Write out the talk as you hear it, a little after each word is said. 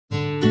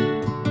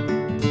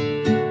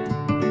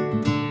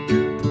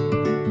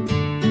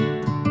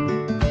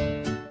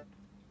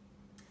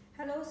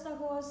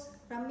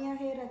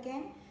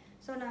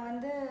So நான்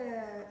வந்து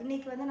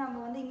இன்றைக்கி வந்து நம்ம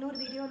வந்து இன்னொரு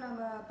வீடியோ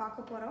நம்ம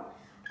பார்க்க போகிறோம்.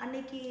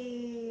 அன்றைக்கி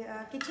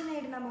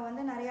கிச்சனைடு நம்ம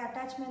வந்து நிறைய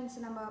அட்டாச்மெண்ட்ஸ்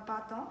நம்ம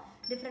பார்த்தோம்.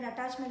 டிஃப்ரெண்ட்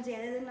அட்டாச்மெண்ட்ஸ்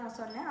எதுன்னு நான்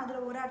சொன்னேன்.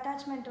 அதில் ஒரு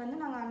அட்டாச்மெண்ட்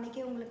வந்து நாங்கள்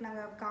அன்றைக்கே உங்களுக்கு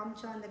நாங்கள்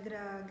காமிச்சோம், அந்த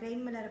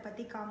கிரெயின் மில்லரை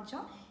பற்றி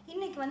காமிச்சோம்.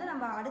 இன்றைக்கி வந்து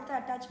நம்ம அடுத்த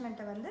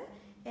அட்டாச்மெண்ட்டை வந்து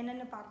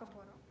என்னென்னு பார்க்க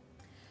போகிறோம்.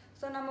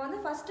 ஸோ நம்ம வந்து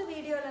ஃபஸ்ட்டு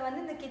வீடியோவில்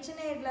வந்து இந்த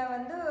கிச்சனைடில்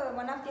வந்து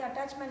ஒன் ஆஃப் தி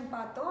அட்டாச்மெண்ட்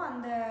பார்த்தோம்.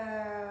 அந்த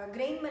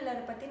கிரெயின்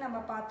மில்லரை பற்றி நம்ம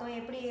பார்த்தோம்,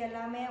 எப்படி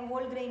எல்லாமே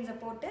ஹோல் கிரெயின்ஸை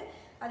போட்டு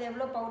அது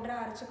எவ்வளோ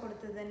பவுடராக அரைச்சி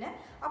கொடுத்ததுன்னு.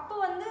 அப்போ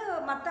வந்து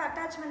மற்ற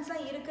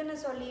அட்டாச்மெண்ட்ஸ்லாம் இருக்குதுன்னு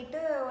சொல்லிட்டு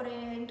ஒரு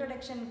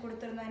இன்ட்ரொடக்ஷன்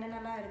கொடுத்துருந்தோம்,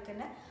 என்னென்னலாம்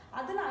இருக்குதுன்னு.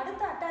 அதில்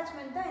அடுத்த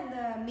அட்டாச்மெண்ட் தான் இந்த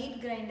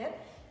மீட் கிரைண்டர்.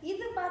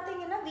 இது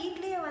பார்த்தீங்கன்னா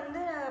வீட்லேயே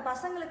வந்து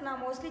பசங்களுக்கு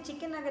நான் மோஸ்ட்லி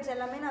சிக்கன் நகட்ஸ்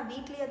எல்லாமே நான்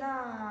வீட்லேயே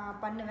தான்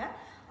பண்ணுவேன்.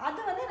 அது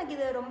வந்து எனக்கு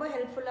இது ரொம்ப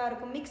ஹெல்ப்ஃபுல்லாக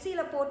இருக்கும்.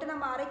 மிக்சியில் போட்டு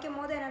நம்ம அரைக்கும்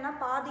போது என்னென்னா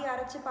பாதி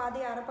அரைச்சி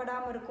பாதி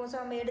அரைப்படாமல் இருக்கும். ஸோ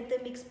நம்ம எடுத்து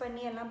மிக்ஸ்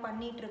பண்ணி எல்லாம்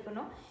பண்ணிகிட்டு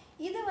இருக்கணும்.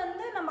 இது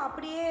வந்து நம்ம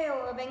அப்படியே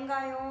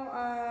வெங்காயம்,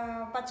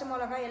 பச்சை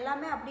மிளகாய்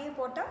எல்லாமே அப்படியே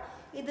போட்டால்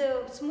இது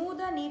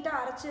ஸ்மூத்தாக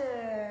நீட்டாக அரைச்சி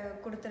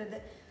கொடுத்துருது.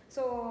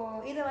 ஸோ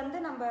இதை வந்து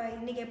நம்ம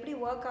இன்றைக்கி எப்படி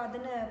ஒர்க்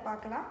ஆகுதுன்னு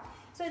பார்க்கலாம்.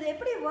 ஸோ இது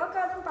எப்படி ஒர்க்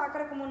ஆகுதுன்னு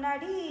பார்க்குறதுக்கு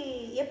முன்னாடி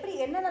எப்படி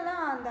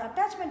என்னென்னலாம் அந்த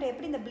அட்டாச்மெண்ட்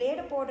எப்படி இந்த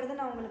பிளேடு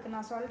போடுறதுன்னு நான்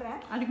உங்களுக்கு சொல்கிறேன்.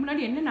 அதுக்கு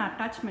முன்னாடி என்னென்ன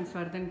அட்டாச்மெண்ட்ஸ்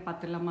வருதுன்னு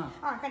பார்த்துடலாமா?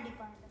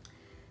 கண்டிப்பாக.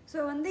 ஸோ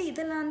வந்து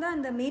இதெல்லாம் தான்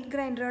இந்த மீட்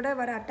கிரைண்டரோட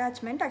வர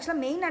அட்டாச்மெண்ட்.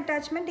 ஆக்சுவலாக மெயின்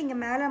அட்டாச்மெண்ட் இங்கே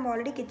மேலே நம்ம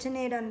ஆல்ரெடி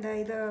கிச்சனைடு அந்த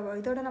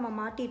இதோட நம்ம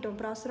மாட்டிட்டோம்,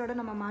 ப்ராசரோட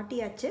நம்ம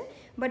மாட்டியாச்சு.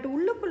 பட்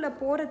உள்ளுக்குள்ளே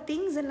போகிற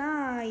திங்ஸ் எல்லாம்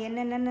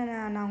என்னென்னு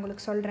நான்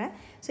உங்களுக்கு சொல்கிறேன்.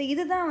 ஸோ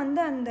இதுதான்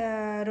வந்து அந்த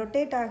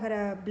ரொட்டேட் ஆகிற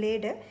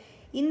பிளேடு.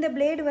 இந்த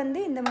பிளேடு வந்து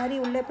இந்த மாதிரி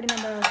உள்ளே இப்படி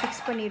நம்ம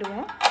ஃபிக்ஸ்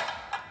பண்ணிவிடுவோம்.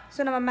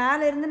 ஸோ நம்ம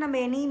மேலேருந்து நம்ம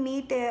எனி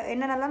மீட்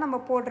என்னென்னலாம் நம்ம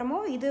போடுறோமோ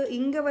இது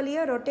இங்கே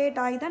வழியாக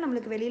ரொட்டேட் ஆகி தான்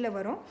நம்மளுக்கு வெளியில்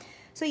வரும்.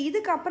 ஸோ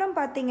இதுக்கப்புறம்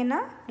பார்த்தீங்கன்னா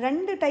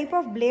 2 டைப்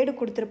ஆஃப் பிளேடு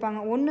கொடுத்துருப்பாங்க.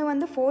 ஒன்று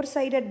வந்து 4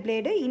 சைடட்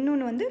பிளேடு,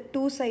 இன்னொன்று வந்து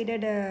 2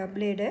 சைடட்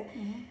பிளேடு.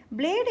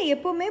 பிளேடு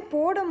எப்போவுமே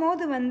போடும்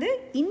போது வந்து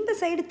இந்த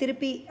சைடு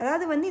திருப்பி,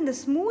 அதாவது வந்து இந்த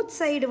ஸ்மூத்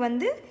சைடு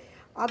வந்து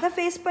அதை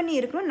ஃபேஸ் பண்ணி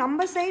இருக்கணும்,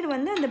 நம்ம சைடு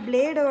வந்து அந்த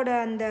பிளேடோட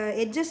அந்த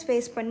எட்ஜஸ்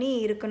ஃபேஸ் பண்ணி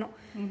இருக்கணும்.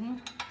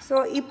 ஸோ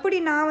இப்படி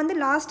நான் வந்து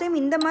லாஸ்ட்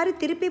டைம் இந்த மாதிரி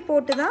திருப்பி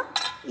போட்டு தான்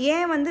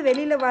ஏன் வந்து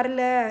வெளியில்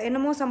வரல,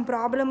 என்னமோ சம்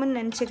ப்ராப்ளம்னு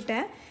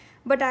நினச்சிக்கிட்டேன்.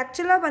 பட்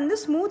ஆக்சுவலாக வந்து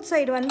ஸ்மூத்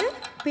சைடு வந்து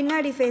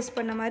பின்னாடி ஃபேஸ்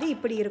பண்ண மாதிரி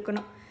இப்படி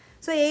இருக்கணும்.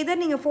 ஸோ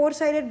எய்தர் நீங்கள் 4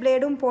 சைடட்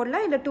பிளேடும்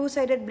போடலாம், இல்லை 2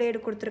 சைடட் பிளேடு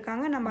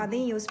கொடுத்துருக்காங்க, நம்ம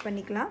அதையும் யூஸ்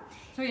பண்ணிக்கலாம்.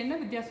 ஸோ என்ன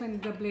வித்தியாசம்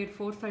இந்த பிளேட்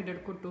 4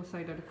 சைடடுக்கும் 2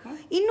 சைடடுக்கும்?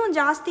 இன்னும்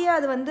ஜாஸ்தியாக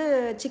அது வந்து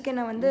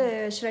சிக்கனை வந்து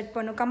ஷ்ரெட்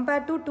பண்ணும்.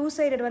 கம்பேர்ட் டு 2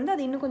 சைடட் வந்து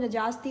அது இன்னும் கொஞ்சம்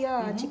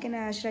ஜாஸ்தியாக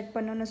சிக்கனை ஷ்ரெட்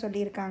பண்ணுன்னு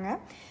சொல்லியிருக்காங்க.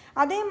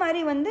 அதே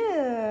மாதிரி வந்து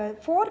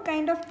 4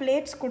 கைண்ட் ஆஃப்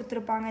பிளேட்ஸ்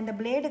கொடுத்துருப்பாங்க இந்த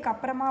பிளேடுக்கு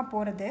அப்புறமா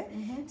போகிறது.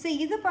 ஸோ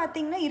இது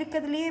பார்த்திங்கன்னா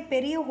இருக்கிறதுலையே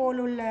பெரிய ஹோல்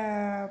உள்ள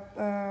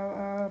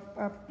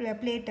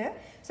பிளேட்டு.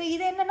 ஸோ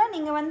இது என்னென்னா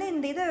நீங்கள் வந்து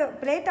இந்த இது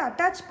பிளேட்டை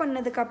அட்டாச்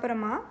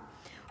பண்ணதுக்கப்புறமா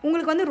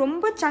உங்களுக்கு வந்து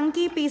ரொம்ப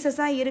சங்கி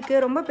பீசஸாக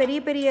இருக்குது, ரொம்ப பெரிய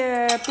பெரிய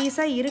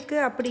பீஸாக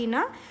இருக்குது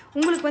அப்படின்னா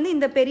உங்களுக்கு வந்து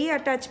இந்த பெரிய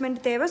அட்டாச்மெண்ட்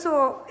தேவை. ஸோ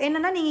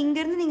என்னென்னா நீங்கள்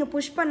இங்கேருந்து நீங்கள்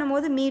புஷ்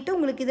பண்ணும்போது மீட்டு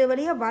உங்களுக்கு இது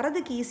வழியாக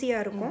வரதுக்கு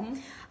ஈஸியாக இருக்கும்.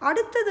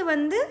 அடுத்தது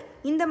வந்து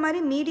இந்த மாதிரி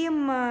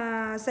மீடியம்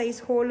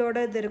சைஸ் ஹோலோட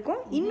இது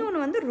இருக்கும்.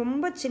 இன்னொன்று வந்து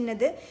ரொம்ப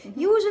சின்னது.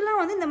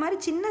 யூஸ்வலாக வந்து இந்த மாதிரி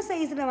சின்ன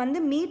சைஸில்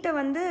வந்து மீட்டை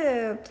வந்து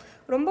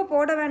ரொம்ப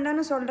போட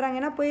வேண்டாம்னு சொல்கிறாங்க,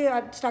 ஏன்னா போய்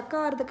ஸ்டக்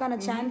ஆகிறதுக்கான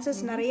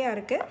சான்சஸ் நிறையா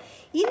இருக்குது.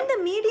 இந்த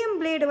மீடியம்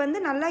பிளேடு வந்து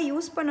நல்லா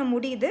யூஸ் பண்ண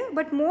முடியுது.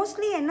 பட்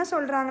மோஸ்ட்லி என்ன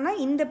சொல்கிறாங்கன்னா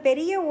இந்த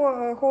பெரிய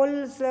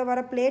ஹோல்ஸில்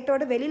வர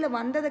பிளேட்டோட வெளியில்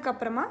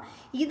வந்ததுக்கப்புறமா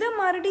இதை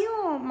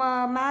மறுபடியும்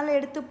மேலே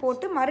எடுத்து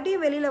போட்டு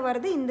மறுபடியும் வெளியில்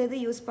வர்றது இந்த இது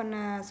யூஸ் பண்ண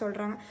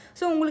சொல்கிறாங்க.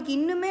 ஸோ உங்களுக்கு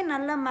இன்னுமே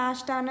நல்லா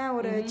மேஷ்டான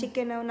ஒரு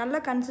சிக்கன் நல்ல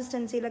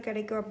கன்சிஸ்டன்சியில்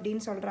கிடைக்கும்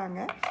அப்படின்னு சொல்கிறாங்க.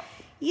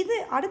 இது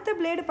அடுத்த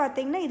பிளேடு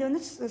பார்த்தீங்கன்னா இது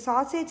வந்து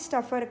சாசேஜ்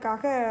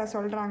ஸ்டஃபருக்காக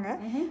சொல்கிறாங்க.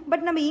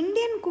 பட் நம்ம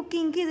இந்தியன்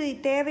குக்கிங்க்கு இது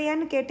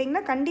தேவையான்னு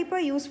கேட்டிங்கன்னா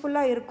கண்டிப்பாக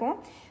யூஸ்ஃபுல்லாக இருக்கும்.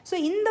 ஸோ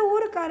இந்த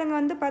ஊருக்காரங்க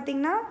வந்து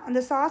பார்த்திங்கன்னா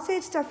அந்த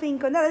சாசேஜ்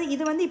ஸ்டஃபிங்க்கு வந்து அதாவது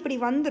இது வந்து இப்படி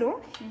வந்துடும்,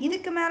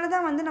 இதுக்கு மேலே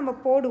தான் வந்து நம்ம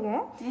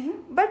போடுவோம்.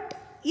 பட்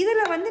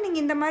இதில் வந்து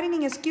நீங்கள் இந்த மாதிரி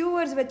நீங்கள்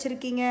ஸ்கியூவர்ஸ்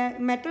வச்சுருக்கீங்க,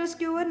 மெட்டல்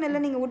ஸ்கியூவர்னு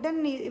இல்லை நீங்கள்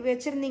உடன்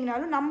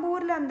வச்சுருந்தீங்கனாலும் நம்ம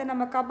ஊரில் அந்த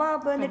நம்ம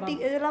கபாப் அந்த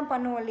இதெல்லாம்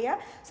பண்ணுவோம் இல்லையா,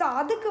 ஸோ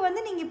அதுக்கு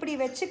வந்து நீங்கள் இப்படி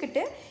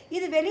வச்சுக்கிட்டு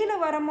இது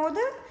வெளியில்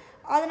வரும்போது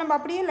அதை நம்ம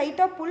அப்படியே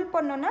லைட்டாக புல்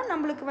பண்ணோன்னா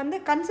நம்மளுக்கு வந்து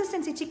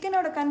கன்சிஸ்டன்சி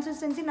சிக்கனோட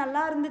கன்சிஸ்டன்சி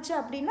நல்லா இருந்துச்சு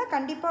அப்படின்னா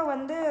கண்டிப்பாக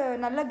வந்து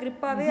நல்ல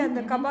கிரிப்பாகவே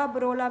அந்த கபாப்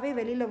ரோலாகவே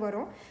வெளியில்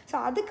வரும். ஸோ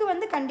அதுக்கு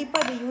வந்து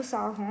கண்டிப்பாக அது யூஸ்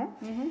ஆகும்.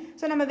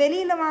 ஸோ நம்ம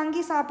வெளியில்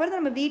வாங்கி சாப்பிட்றது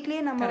நம்ம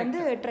வீட்லேயே நம்ம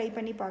வந்து ட்ரை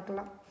பண்ணி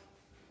பார்க்கலாம்.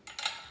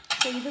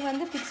 ஸோ இது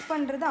வந்து ஃபிக்ஸ்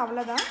பண்ணுறது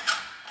அவ்வளோதான்.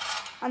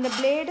 அந்த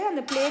பிளேடு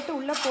அந்த பிளேட்டு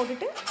உள்ளே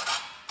போட்டுட்டு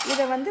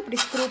இதை வந்து இப்படி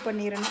ஸ்க்ரூ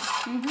பண்ணிடணும்.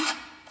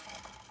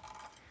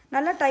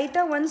 நல்லா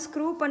டைட்டாக ஒன்ஸ்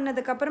ஸ்க்ரூ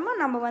பண்ணதுக்கப்புறமா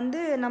நம்ம வந்து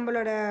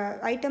நம்மளோட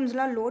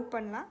ஐட்டம்ஸ்லாம் லோட்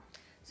பண்ணலாம்.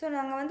 ஸோ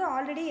நாங்கள் வந்து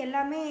ஆல்ரெடி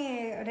எல்லாமே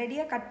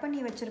ரெடியாக கட் பண்ணி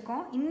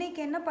வச்சுருக்கோம்.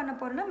 இன்றைக்கி என்ன பண்ண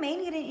போகிறோன்னா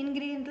மெயின்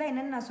இன்க்ரீடியண்ட்லாம்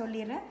என்னென்னு நான்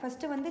சொல்லிடுறேன்.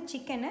 ஃபஸ்ட்டு வந்து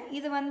சிக்கனு.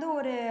 இது வந்து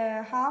ஒரு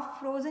ஹாஃப்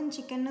ஃப்ரோசன்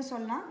சிக்கன்னு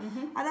சொல்லலாம்.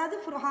 அதாவது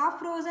ஹாஃப்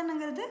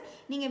ஃப்ரோசனுங்கிறது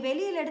நீங்கள்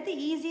வெளியில் எடுத்து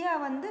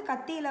ஈஸியாக வந்து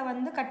கத்தியில்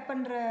வந்து கட்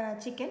பண்ணுற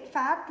சிக்கன்.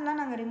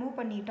 ஃபேட்லாம் நாங்கள் ரிமூவ்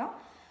பண்ணிட்டோம்.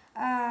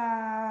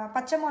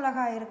 பச்சை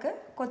மிளகாய் இருக்குது,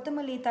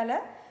 கொத்தமல்லி தலை,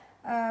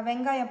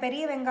 வெங்காயம்,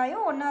 பெரிய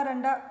வெங்காயம் 1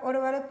 2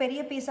 ஒரு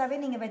பெரிய பீஸாகவே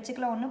நீங்கள்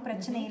வச்சுக்கலாம், ஒன்றும்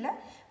பிரச்சனை இல்லை.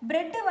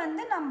 ப்ரெட்டு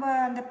வந்து நம்ம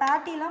அந்த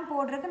பேட்டிலாம்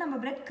போடுறதுக்கு நம்ம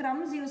பிரெட்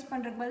க்ரம்ஸ் யூஸ்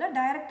பண்ணுறதுக்கு பதிலாக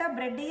டைரெக்டாக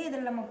ப்ரெட்டையே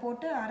இதில் நம்ம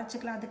போட்டு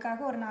அரைச்சிக்கலாம்.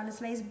 அதுக்காக ஒரு 4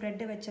 ஸ்லைஸ்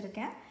ப்ரெட்டு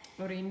வச்சுருக்கேன்.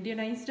 ஒரு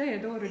இந்தியனைஸ்டாக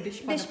ஏதோ ஒரு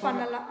டிஷ்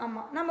பண்ணலாம்.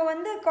 ஆமாம், நம்ம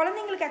வந்து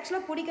குழந்தைங்களுக்கு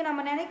ஆக்சுவலாக பிடிக்கும்.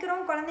 நம்ம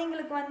நினைக்கிறோம்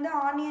குழந்தைங்களுக்கு வந்து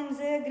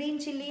ஆனியன்ஸு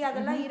க்ரீன் சில்லி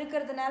அதெல்லாம்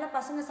இருக்கிறதுனால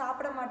பசங்க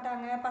சாப்பிட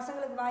மாட்டாங்க,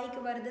 பசங்களுக்கு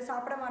வாய்க்கு வருது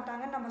சாப்பிட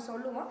மாட்டாங்கன்னு நம்ம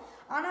சொல்லுவோம்.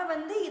 ஆனால்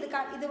வந்து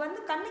இது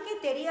வந்து கண்ணுக்கே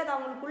தெரியாது,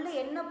 அவங்களுக்குள்ளே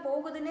என்ன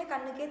போகுதுன்னே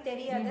கண்ணுக்கே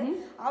தெரியாது.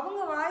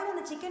 அவங்க வாயில்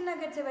அந்த சிக்கன்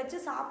நகட்ஸை வச்சு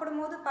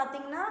சாப்பிடும் போது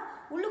பார்த்தீங்கன்னா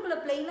உள்ளுக்குள்ளே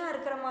பிளெயினாக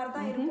இருக்கிற மாதிரி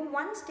தான் இருக்கும்.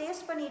 ஒன்ஸ்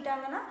டேஸ்ட்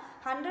பண்ணிட்டாங்கன்னா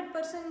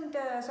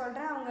 100%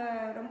 சொல்கிறேன் அவங்க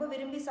ரொம்ப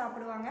விரும்பி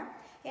சாப்பிடுவாங்க.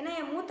 ஏன்னா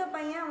என் மூத்த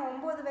பையன், அவன்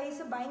 9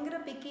 வயசு, பயங்கர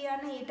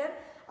பிக்கியான ஈட்டர்.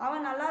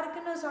 அவன் நல்லா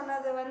இருக்குன்னு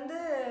சொன்னது வந்து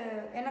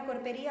எனக்கு ஒரு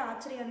பெரிய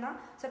ஆச்சரியம் தான்.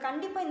 ஸோ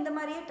கண்டிப்பாக இந்த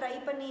மாதிரியே ட்ரை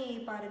பண்ணி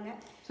பாருங்கள்.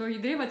 ஸோ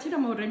இதே வச்சு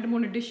நம்ம ஒரு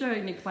 2-3 டிஷ்ஷை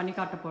இன்னைக்கு பண்ணி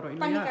காட்ட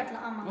போகிறோம். பண்ணி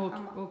காட்டலாம்.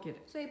 ஆமாம், ஓகே.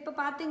 ஸோ இப்போ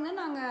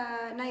பார்த்தீங்கன்னா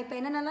நான் இப்போ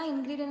என்னென்னலாம்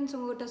இன்க்ரீடியன்ட்ஸ்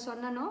உங்கள்கிட்ட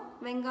சொன்னனோ,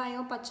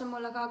 வெங்காயம், பச்சை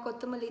மிளகா,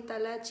 கொத்தமல்லி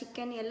தழை,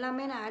 சிக்கன்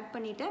எல்லாமே நான் ஆட்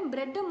பண்ணிட்டேன்.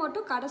 ப்ரெட்டை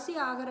மட்டும் கடைசி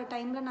ஆகிற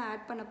டைமில் நான்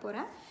ஆட் பண்ண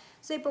போகிறேன்.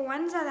 ஸோ இப்போ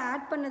ஒன்ஸ் அதை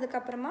ஆட்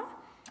பண்ணதுக்கப்புறமா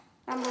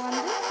நம்ம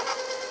வந்து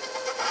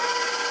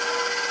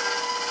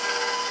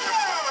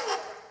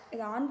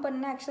இதை ஆன்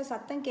பண்ண ஆக்சுவலாக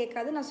சத்தம்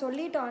கேட்காது, நான்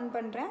சொல்லிவிட்டு ஆன்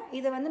பண்ணுறேன்.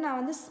 இதை வந்து நான்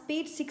வந்து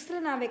ஸ்பீட்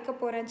 6ல் நான் வைக்க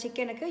போகிறேன்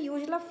சிக்கனுக்கு.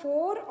 யூஸ்வலாக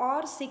 4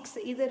 or 6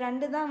 இது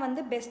 2 தான்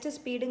வந்து பெஸ்ட்டு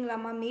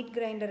ஸ்பீடுங்களாமா மீட்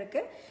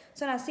கிரைண்டருக்கு.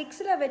 ஸோ நான்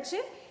 6ல் வச்சு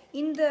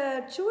இந்த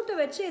சூட்டை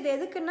வச்சு இது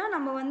எதுக்குன்னா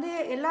நம்ம வந்து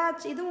எல்லா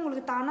இதுவும்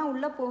உங்களுக்கு தானாக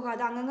உள்ளே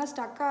போகாது, அங்கங்கே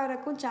ஸ்டக்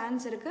ஆகிறக்கும்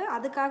சான்ஸ் இருக்குது.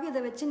 அதுக்காக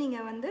இதை வச்சு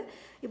நீங்கள் வந்து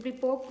இப்படி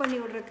போக் பண்ணி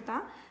விட்றதுக்கு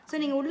தான். ஸோ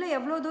நீங்கள் உள்ளே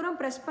எவ்வளோ தூரம்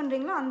ப்ரெஸ்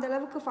பண்ணுறீங்களோ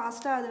அந்தளவுக்கு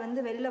ஃபாஸ்ட்டாக அது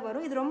வந்து வெளில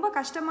வரும். இது ரொம்ப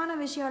கஷ்டமான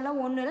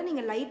விஷயம்லாம் ஒன்றும் இல்லை.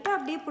 நீங்கள் லைட்டாக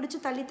அப்படியே பிடிச்சி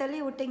தள்ளி தள்ளி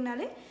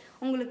விட்டிங்கனாலே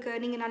உங்களுக்கு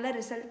நீங்கள் நல்ல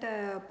ரிசல்ட்டை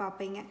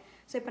பார்ப்பீங்க.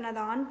 ஸோ இப்போ நான்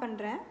அதை ஆன்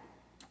பண்ணுறேன்.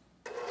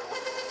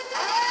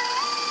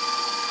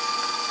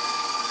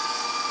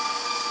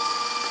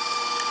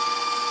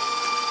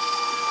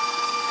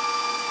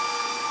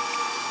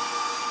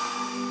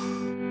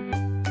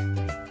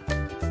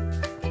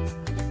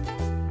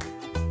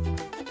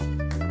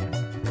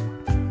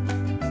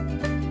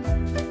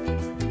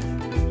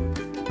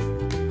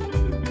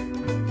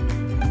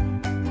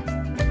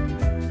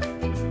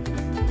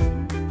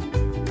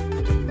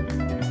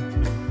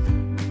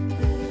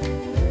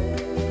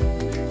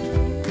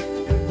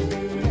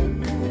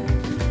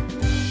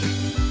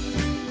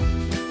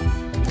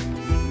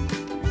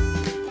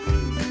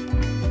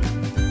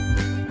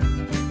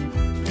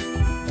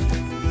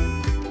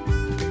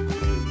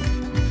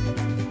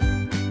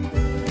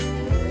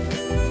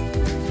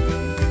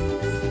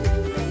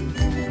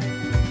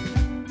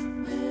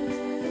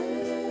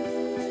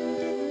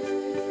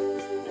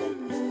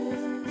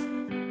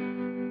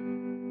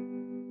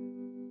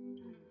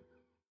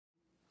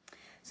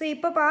 ஸோ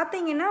இப்போ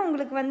பார்த்தீங்கன்னா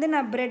உங்களுக்கு வந்து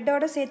நான்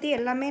ப்ரெட்டோடு சேர்த்து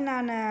எல்லாமே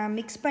நான்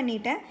மிக்ஸ்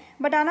பண்ணிட்டேன்.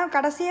 பட் ஆனால்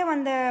கடைசியாக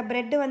வந்த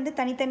ப்ரெட்டு வந்து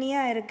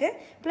தனித்தனியாக இருக்குது.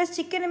 ப்ளஸ்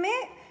சிக்கனுமே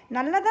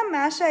நல்லா தான்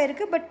மேஷ்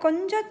ஆகிருக்கு. பட்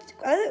கொஞ்சம்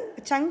அதாவது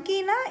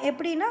சங்கினா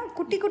எப்படின்னா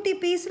குட்டி குட்டி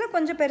பீஸில்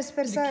கொஞ்சம் பெருசு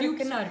பெருசாக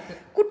இருக்குன்னா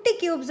குட்டி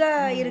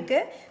க்யூப்ஸாக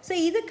இருக்குது. ஸோ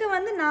இதுக்கு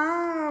வந்து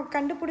நான்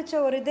கண்டுபிடிச்ச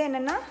ஒரு இது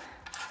என்னென்னா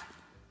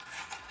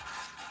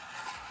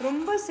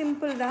ரொம்ப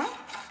சிம்பிள் தான்.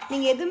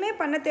 நீங்கள் எதுவுமே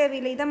பண்ண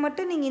தேவையில்லை. இதை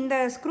மட்டும் நீங்கள் இந்த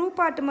ஸ்க்ரூ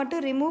பார்ட்டு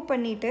மட்டும் ரிமூவ்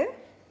பண்ணிவிட்டு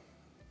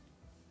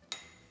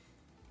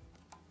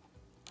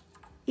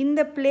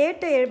இந்த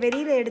பிளேட்டை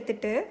வெளியில்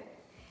எடுத்துட்டு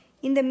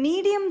இந்த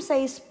மீடியம்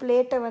சைஸ்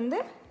பிளேட்டை வந்து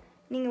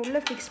நீங்கள் உள்ளே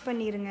ஃபிக்ஸ்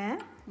பண்ணிடுங்க.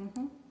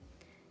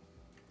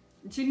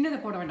 சின்னது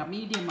போட வேண்டாம்,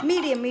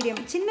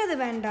 மீடியம். சின்னது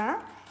வேண்டாம்.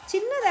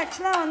 சின்னது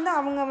ஆக்சுவலாக வந்து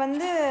அவங்க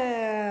வந்து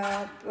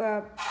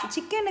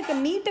சிக்கனுக்கு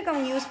மீட்டுக்கு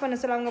அவங்க யூஸ்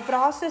பண்ண சொல்ல, அவங்க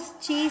ப்ராசஸ்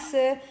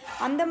சீஸு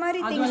அந்த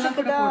மாதிரி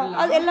திங்ஸுக்கு தான்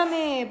அது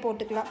எல்லாமே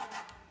போட்டுக்கலாம்.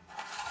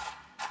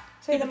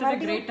 ஸோ இதை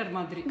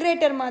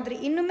கிரேட்டர் மாதிரி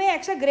இன்னுமே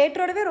ஆக்சுவலாக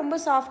கிரேட்டரோடவே ரொம்ப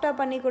சாஃப்டாக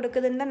பண்ணி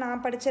கொடுக்குதுன்னு தான்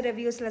நான் படித்த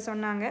ரிவ்யூஸில்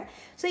சொன்னாங்க.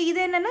 ஸோ இது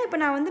என்னென்னா இப்போ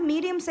நான் வந்து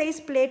மீடியம் சைஸ்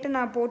பிளேட்டு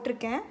நான்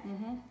போட்டிருக்கேன்.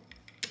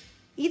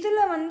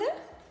 இதில் வந்து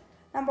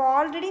நம்ம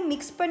ஆல்ரெடி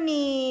மிக்ஸ் பண்ணி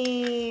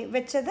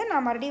வச்சதை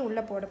நான் மறுபடியும்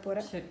உள்ளே போட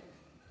போகிறேன். சரி,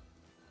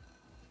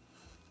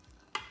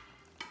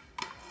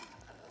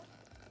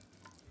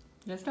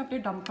 ஜஸ்ட்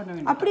அப்படியே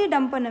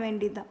டம்ப் பண்ண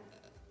வேண்டியது தான்.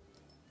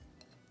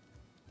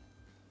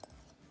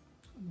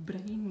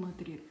 பிரெயின்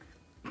மாதிரி இருக்கு.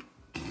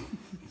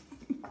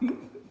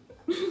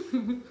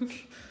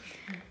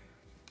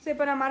 ஸோ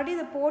இப்போ நான் மறுபடியும்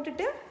இதை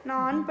போட்டுட்டு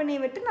நான் ஆன் பண்ணி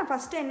விட்டு நான்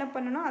ஃபஸ்ட்டு என்ன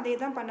பண்ணணும் அதே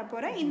தான் பண்ண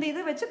போகிறேன். இந்த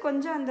இதை வச்சு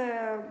கொஞ்சம் அந்த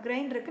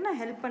கிரைண்டருக்கு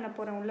நான் ஹெல்ப் பண்ண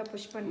போகிறேன் உள்ளே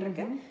புஷ்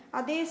பண்ணுறதுக்கு.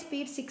 அதே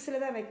ஸ்பீட்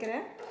 6ல் தான்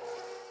வைக்கிறேன்.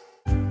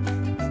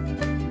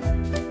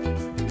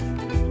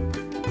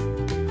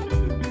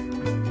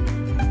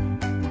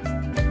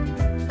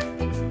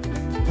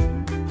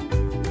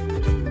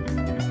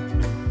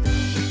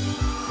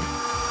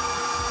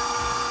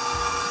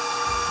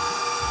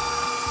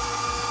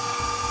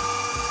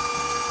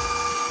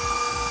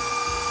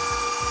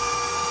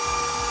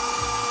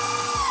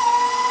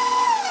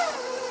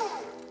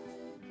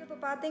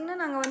 பார்த்தீங்கன்னா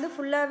நாங்கள் வந்து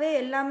ஃபுல்லாகவே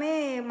எல்லாமே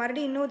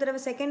மறுபடியும் இன்னொரு தடவை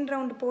செகண்ட்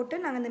ரவுண்டு போட்டு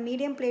நாங்கள் இந்த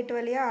மீடியம் பிளேட்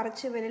வழியாக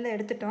அரைச்சி வெளியில்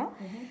எடுத்துட்டோம்.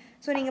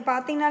 ஸோ நீங்கள்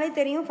பார்த்தீங்கனாலே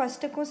தெரியும்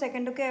ஃபஸ்ட்டுக்கும்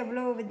செகண்டுக்கும்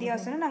எவ்வளோ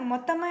வித்தியாசம்னு. நாங்கள்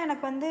மொத்தமாக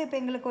எனக்கு வந்து இப்போ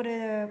எங்களுக்கு ஒரு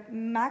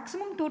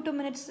மேக்ஸிமம் 2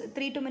 minutes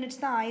 3 minutes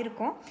தான்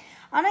ஆயிருக்கும்.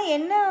 ஆனால்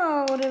என்ன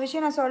ஒரு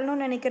விஷயம் நான்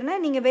சொல்லணும்னு நினைக்கிறேன்னா,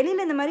 நீங்கள்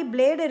வெளியில் இந்த மாதிரி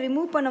பிளேடை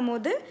ரிமூவ் பண்ணும்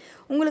போது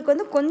உங்களுக்கு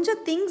வந்து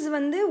கொஞ்சம் திங்ஸ்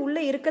வந்து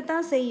உள்ளே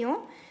இருக்கத்தான்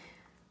செய்யும்.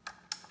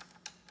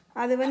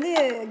 அது வந்து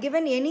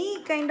கிவன் எனி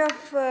கைண்ட்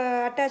ஆஃப்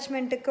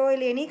அட்டாச்மெண்ட்டுக்கோ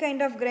இல்லை எனி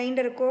கைண்ட் ஆஃப்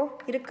கிரைண்டருக்கோ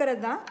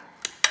இருக்கிறது தான்.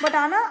 பட்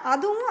ஆனால்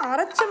அதுவும்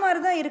அரைச்ச மாதிரி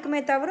தான் இருக்குமே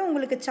தவிர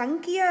உங்களுக்கு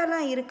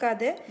சங்கியாலாம்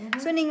இருக்காது.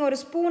 ஸோ நீங்கள் ஒரு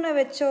ஸ்பூனை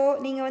வச்சோ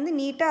நீங்கள் வந்து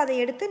நீட்டாக அதை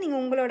எடுத்து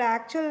நீங்கள் உங்களோட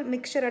ஆக்சுவல்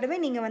மிக்சரோடவே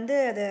நீங்கள் வந்து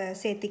அதை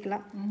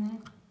சேர்த்திக்கலாம்.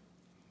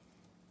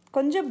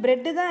 கொஞ்சம்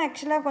ப்ரெட்டு தான்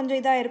ஆக்சுவலாக கொஞ்சம்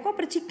இதாக இருக்கும்.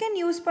 அப்புறம் சிக்கன்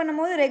யூஸ்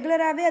பண்ணும்போது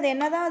ரெகுலராகவே அது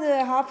என்ன தான் அது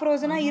ஹாஃப்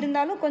ஃப்ரோசனாக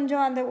இருந்தாலும்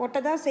கொஞ்சம் அந்த ஒட்டை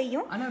தான்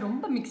செய்யும். ஆனால்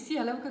ரொம்ப மிக்ஸி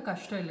அளவுக்கு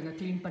கஷ்டம் இல்லைங்க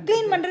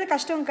க்ளீன் பண்ணுறது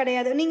கஷ்டம்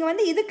கிடையாது. நீங்கள்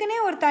வந்து இதுக்குன்னே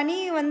ஒரு தனி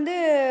வந்து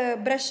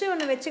ப்ரஷ்ஷு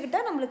ஒன்று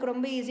வச்சுக்கிட்டா நம்மளுக்கு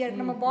ரொம்ப ஈஸியாக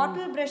இருக்கும். நம்ம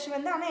பாட்டில் ப்ரஷ்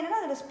வந்து ஆனால்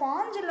என்னென்னா அதில்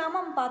ஸ்பாஞ்ச்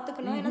இல்லாமல் நம்ம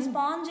பார்த்துக்கணும். ஏன்னா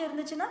ஸ்பாஞ்ச்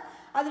இருந்துச்சுன்னா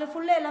அதில்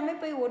ஃபுல்லாக எல்லாமே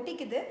போய்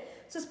ஒட்டிக்குது.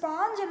 ஸோ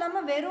ஸ்பாஞ்ச்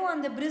இல்லாமல் வெறும்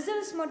அந்த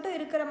பிரிசில்ஸ் மட்டும்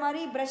இருக்கிற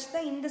மாதிரி ப்ரஷ்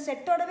தான் இந்த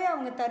செட்டோடவே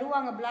அவங்க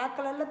தருவாங்க, பிளாக்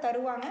கலரில்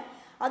தருவாங்க.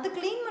 அது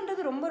க்ளீன்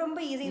பண்ணுறது ரொம்ப ரொம்ப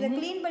ஈஸி. இதை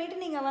க்ளீன் பண்ணிவிட்டு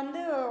நீங்கள் வந்து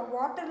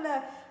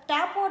வாட்டரில்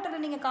டேப்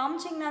வாட்டரில் நீங்கள்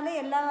காமிச்சிங்கனாலே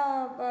எல்லா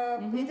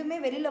இதுவுமே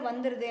வெளியில்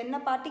வந்துடுது. என்ன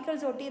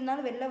பார்ட்டிகல்ஸ் ஒட்டி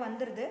இருந்தாலும் வெளில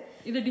வந்துடுது.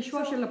 இது டிஷ்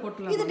வாஷரில்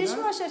போட்டுலாம். இது டிஷ்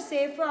வாஷர்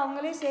சேஃபு,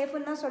 அவங்களே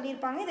சேஃபுன்னு தான்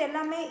சொல்லியிருப்பாங்க. இது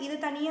எல்லாமே இது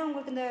தனியாக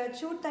உங்களுக்கு இந்த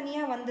ஷூட்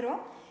தனியாக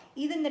வந்துடும்,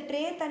 இது இந்த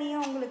ட்ரே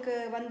தனியாக உங்களுக்கு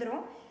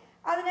வந்துடும்.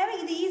 அதனால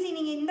இது ஈஸி.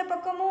 நீங்கள் இந்த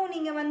பக்கமும்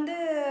நீங்கள் வந்து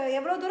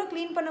எவ்வளோ தூரம்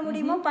க்ளீன் பண்ண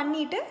முடியுமோ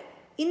பண்ணிவிட்டு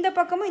இந்த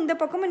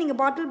பக்கமும் நீங்கள்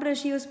பாட்டில்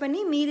ப்ரஷ் யூஸ் பண்ணி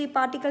மீதி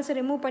பார்ட்டிகல்ஸை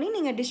ரிமூவ் பண்ணி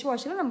நீங்கள் டிஷ்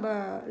வாஷரில் நம்ம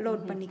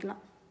லோட்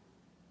பண்ணிக்கலாம்.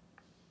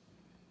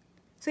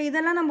 ஸோ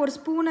இதெல்லாம் நம்ம ஒரு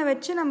ஸ்பூனை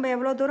வச்சு நம்ம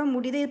எவ்வளோ தூரம்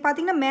முடியுது. இது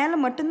பார்த்திங்கன்னா மேலே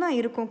மட்டும்தான்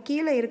இருக்கும்,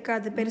 கீழே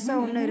இருக்காது,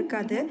 பெருசாக ஒன்றும்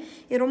இருக்காது.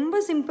 இது ரொம்ப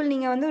சிம்பிள்.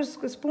 நீங்கள் வந்து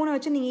ஒரு ஸ்பூனை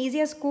வச்சு நீங்கள்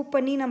ஈஸியாக ஸ்கூப்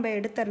பண்ணி நம்ம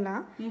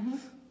எடுத்துடலாம்.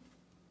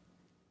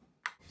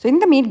 ஸோ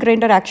இந்த மீட்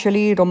கிரைண்டர்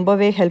ஆக்சுவலி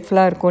ரொம்பவே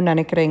ஹெல்ப்ஃபுல்லாக இருக்கும்னு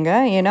நினைக்கிறேங்க.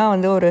 ஏன்னா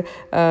வந்து ஒரு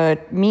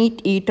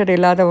மீட் ஈட்டர்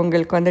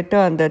இல்லாதவங்களுக்கு வந்துட்டு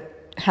அந்த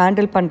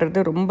ஹேண்டில் பண்ணுறது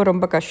ரொம்ப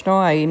ரொம்ப கஷ்டம்.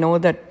 ஐ நோ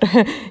தட்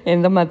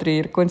எந்த மாதிரி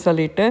இருக்கும்னு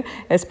சொல்லிட்டு,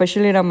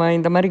 எஸ்பெஷலி நம்ம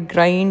இந்த மாதிரி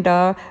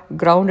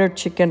கிரவுண்டட்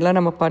சிக்கன்லாம்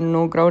நம்ம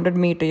பண்ணணும், கிரவுண்டட்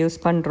மீட்டை யூஸ்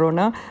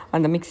பண்ணுறோன்னா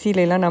அந்த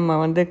மிக்சிலெலாம் நம்ம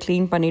வந்து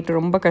க்ளீன் பண்ணிவிட்டு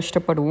ரொம்ப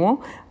கஷ்டப்படுவோம்.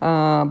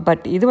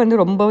 பட் இது வந்து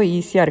ரொம்ப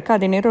ஈஸியாக இருக்குது.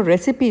 அதே நேரம்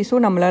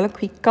ரெசிபீஸும் நம்மளால்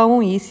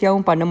குயிக்காகவும்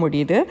ஈஸியாகவும் பண்ண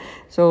முடியுது.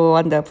 ஸோ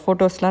அந்த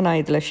ஃபோட்டோஸ்லாம்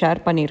நான் இதில்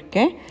ஷேர்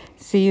பண்ணியிருக்கேன்.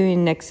 See you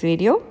in next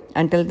video.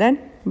 Until then,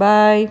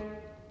 bye.